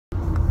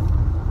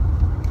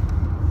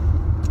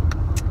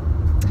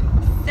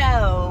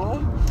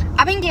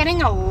been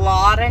getting a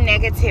lot of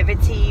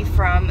negativity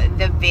from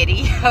the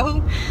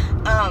video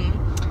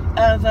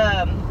of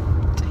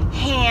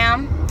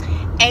ham,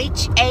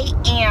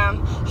 H-A-M,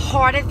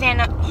 harder than,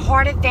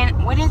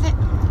 what is it?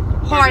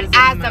 Hard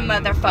as a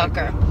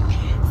motherfucker.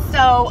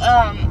 So,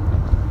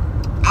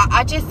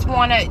 I just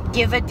want to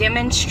give a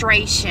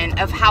demonstration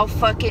of how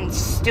fucking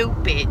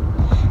stupid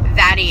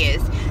that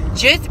is.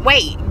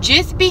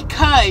 Just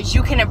because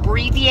you can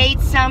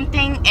abbreviate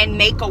something and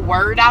make a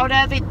word out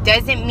of it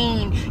doesn't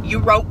mean you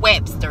wrote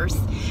Webster's.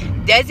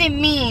 Doesn't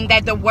mean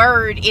that the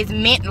word is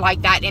meant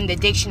like that in the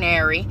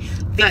dictionary.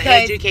 For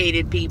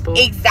educated people.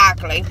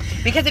 Exactly.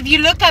 Because if you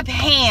look up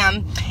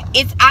ham,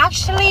 it's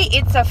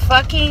a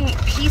fucking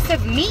piece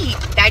of meat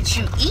that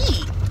you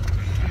eat.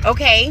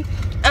 Okay?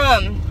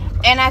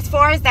 And as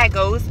far as that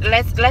goes,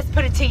 let's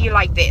put it to you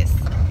like this.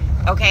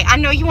 Okay? I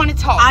know you want to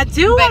talk. I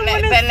do. But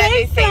let me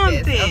say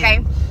something. This,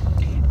 okay?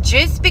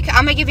 Just because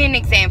I'm gonna give you an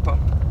example.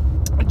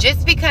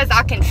 Just because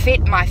I can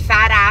fit my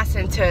fat ass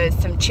into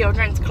some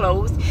children's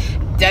clothes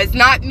does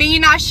not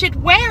mean I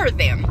should wear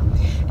them.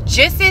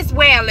 Just as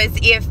well as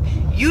if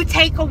you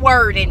take a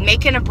word and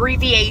make an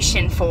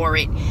abbreviation for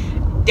it,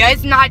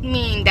 does not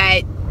mean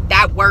that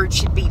that word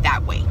should be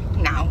that way.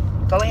 Now,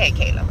 go ahead,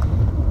 Caleb.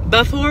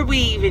 Before we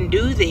even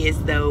do this,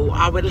 though,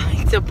 I would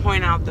like to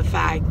point out the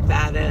fact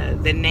that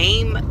the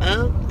name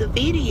of the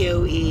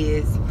video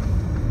is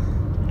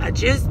I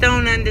Just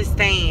Don't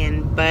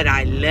Understand, But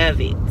I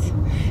Love It.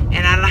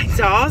 And I'd like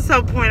to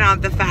also point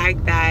out the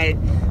fact that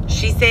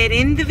she said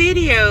in the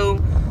video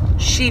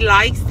she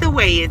likes the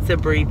way it's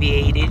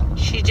abbreviated.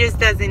 She just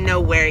doesn't know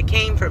where it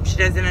came from. She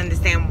doesn't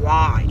understand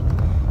why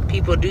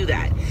people do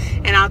that.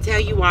 And I'll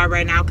tell you why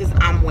right now, because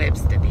I'm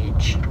Webster,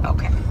 bitch.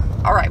 Okay.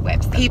 All right,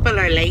 Webster. People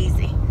are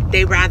lazy.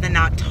 They rather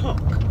not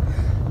talk.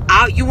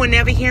 You will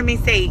never hear me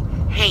say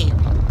ham.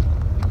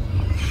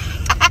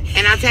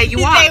 And I'll tell you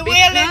why. They will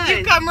if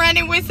you come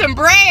running with some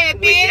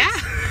bread, bitch. Yeah.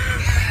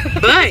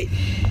 But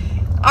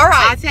all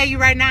right. I'll tell you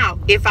right now,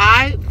 if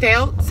I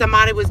felt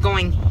somebody was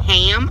going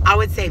ham, I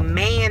would say,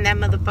 man, that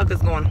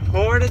motherfucker's going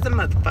hard as a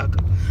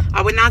motherfucker.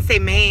 I would not say,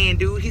 man,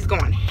 dude, he's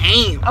going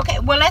ham. Okay,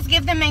 well, let's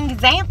give them an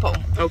example.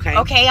 Okay.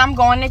 Okay, I'm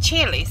going to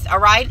Chili's, all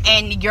right?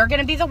 And you're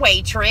going to be the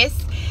waitress.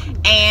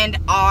 And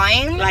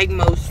I'm like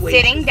most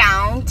waitresses, sitting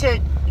down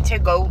to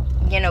go,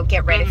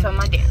 get ready for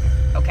my dinner.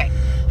 Okay.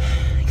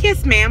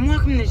 Yes, ma'am.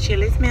 Welcome to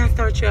Chili's. May I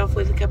start you off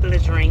with a couple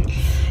of drinks?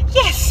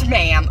 Yes,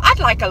 ma'am. I'd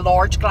like a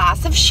large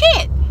glass of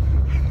shit.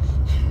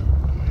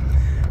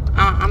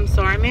 I'm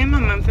sorry, ma'am.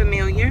 I'm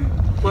unfamiliar.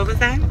 What was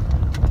that?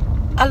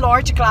 A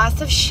large glass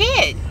of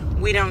shit.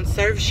 We don't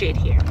serve shit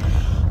here.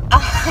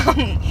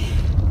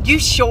 You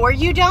sure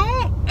you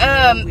don't?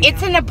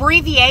 It's an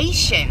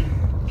abbreviation.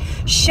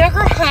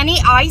 Sugar honey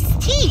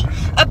iced tea.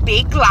 A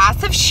big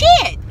glass of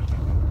shit.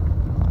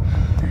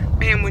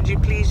 Ma'am, would you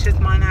please just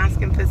mind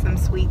asking for some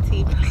sweet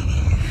tea,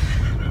 please?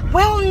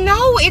 Well,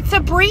 no, it's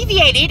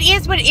abbreviated. It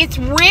is, but it's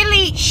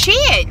really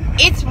shit.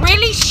 It's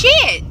really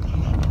shit.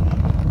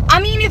 I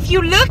mean, if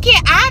you look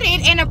at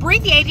it and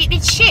abbreviate it,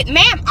 it's shit.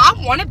 Ma'am, I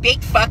want a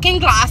big fucking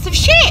glass of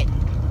shit.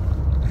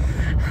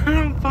 I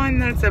don't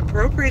find that's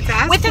appropriate to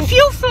ask with a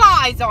few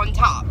flies on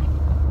top.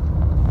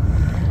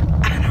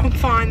 I don't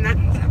find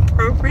that's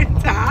appropriate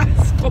to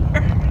ask for.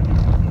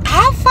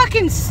 How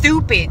fucking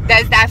stupid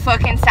does that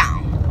fucking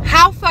sound?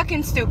 How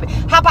fucking stupid.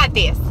 How about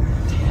this?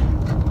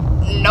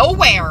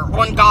 Nowhere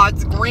on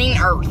God's green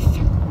earth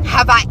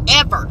have I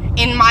ever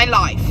in my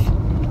life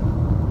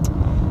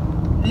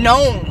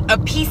known a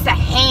piece of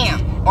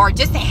ham, or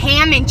just a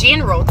ham in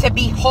general, to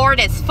be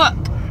hard as fuck.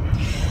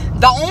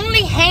 The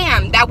only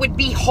ham that would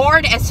be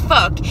hard as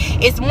fuck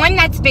is one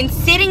that's been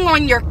sitting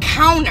on your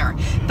counter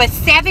for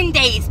 7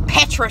 days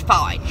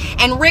petrified,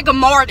 and rigor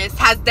mortis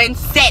has then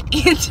set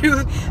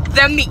into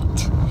the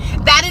meat.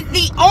 That is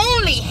the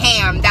only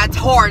ham that's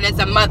hard as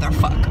a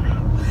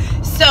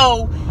motherfucker.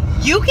 So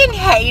you can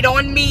hate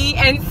on me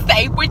and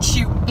say what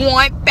you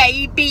want,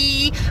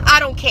 baby. I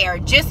don't care.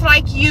 Just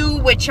like you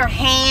with your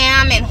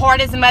ham and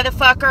hard as a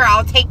motherfucker,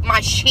 I'll take my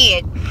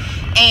shit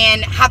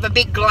and have a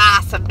big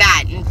glass of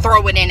that and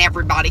throw it in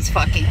everybody's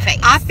fucking face.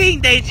 I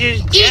think they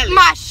just jealous. Eat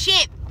my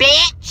shit,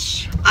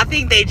 bitch. I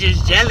think they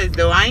just jealous,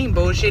 though. I ain't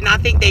bullshitting. I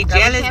think they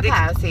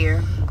jealous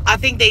here. I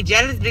think they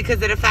jealous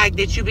because of the fact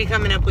that you be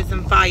coming up with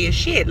some fire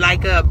shit,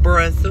 like a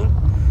Brussels.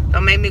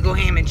 Don't make me go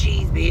ham and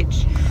cheese,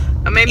 bitch.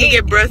 Don't make me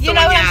get Brussels. You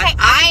know what I'm saying?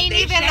 I ain't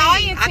even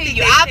lying to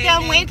you. I've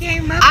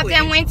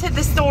done went to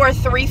the store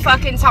 3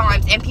 fucking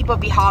times and people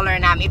be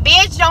hollering at me,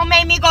 bitch, don't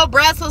make me go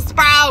Brussels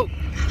sprout.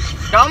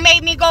 Don't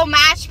make me go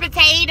mashed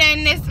potato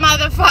in this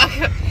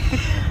motherfucker.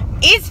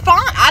 It's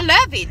fun. I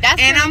love it.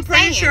 That's and what I'm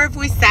pretty sure if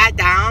we sat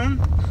down,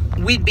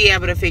 we'd be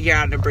able to figure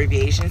out an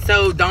abbreviation.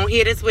 So don't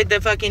hit us with the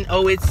fucking,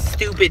 oh, it's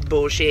stupid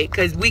bullshit.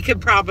 Because we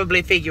could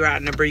probably figure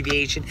out an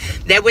abbreviation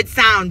that would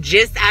sound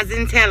just as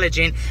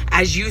intelligent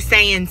as you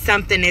saying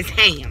something is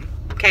ham.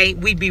 Okay?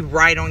 We'd be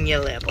right on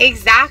your level.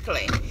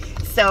 Exactly.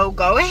 So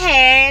go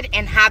ahead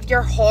and have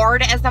your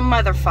hard as a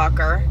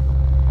motherfucker.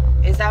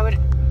 Is that what?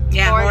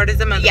 Yeah, hard as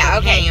a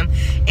motherfucking ham.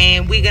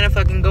 And we gonna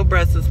fucking go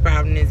Brussels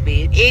sprouting this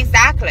bitch.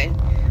 Exactly.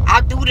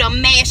 I'll do the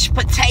mashed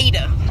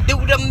potato. Do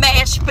the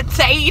mashed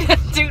potato.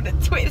 Do the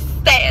twist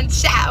and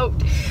shout.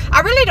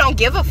 I really don't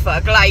give a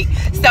fuck. Like,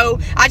 so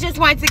I just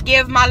wanted to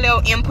give my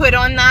little input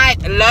on that.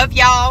 Love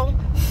y'all.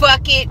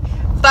 Fuck it.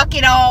 Fuck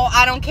it all.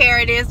 I don't care.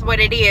 It is what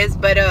it is.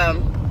 But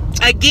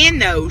again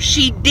though,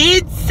 she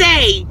did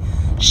say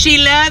she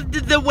loved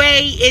the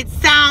way it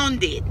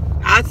sounded.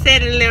 I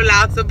said it a little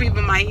loud so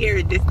people might hear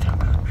it this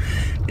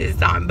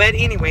time. But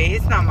anyway,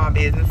 it's not my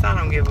business. I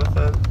don't give a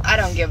fuck. I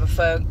don't give a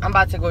fuck. I'm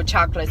about to go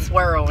chocolate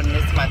swirl in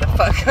this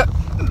motherfucker.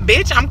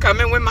 Bitch, I'm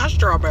coming with my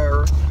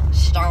strawberry.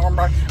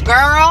 Strawberry.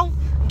 Girl,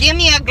 give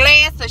me a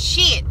glass of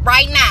shit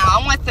right now.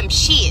 I want some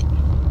shit.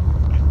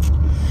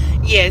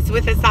 Yes,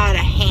 with a side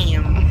of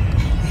ham.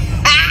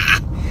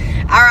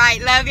 All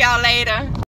right, love y'all later.